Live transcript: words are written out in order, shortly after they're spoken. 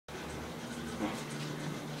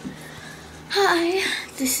Hi,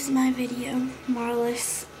 this is my video,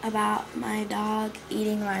 Marlis, about my dog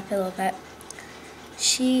eating my pillow pet.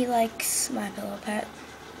 She likes my pillow pet.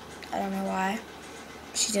 I don't know why.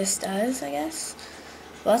 She just does, I guess.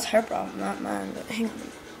 Well, that's her problem, not mine, but hang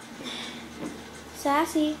on.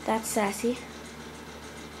 Sassy, that's Sassy.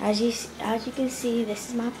 As you can see, this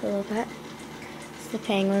is my pillow pet. It's the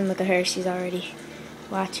penguin. Look at her, she's already,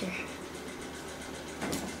 watch her.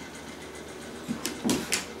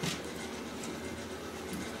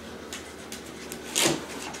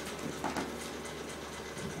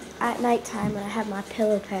 At nighttime, when I have my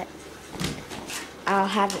pillow pet, I'll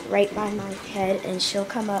have it right by my head, and she'll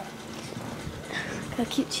come up. Look how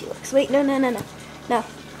cute she looks. Wait, no. Look how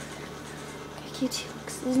cute she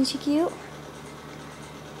looks. Isn't she cute?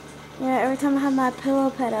 Yeah, every time I have my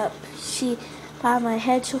pillow pet up, by my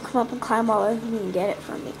head, she'll come up and climb all over me and get it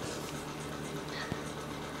from me.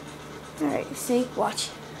 Alright, see?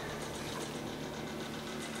 Watch.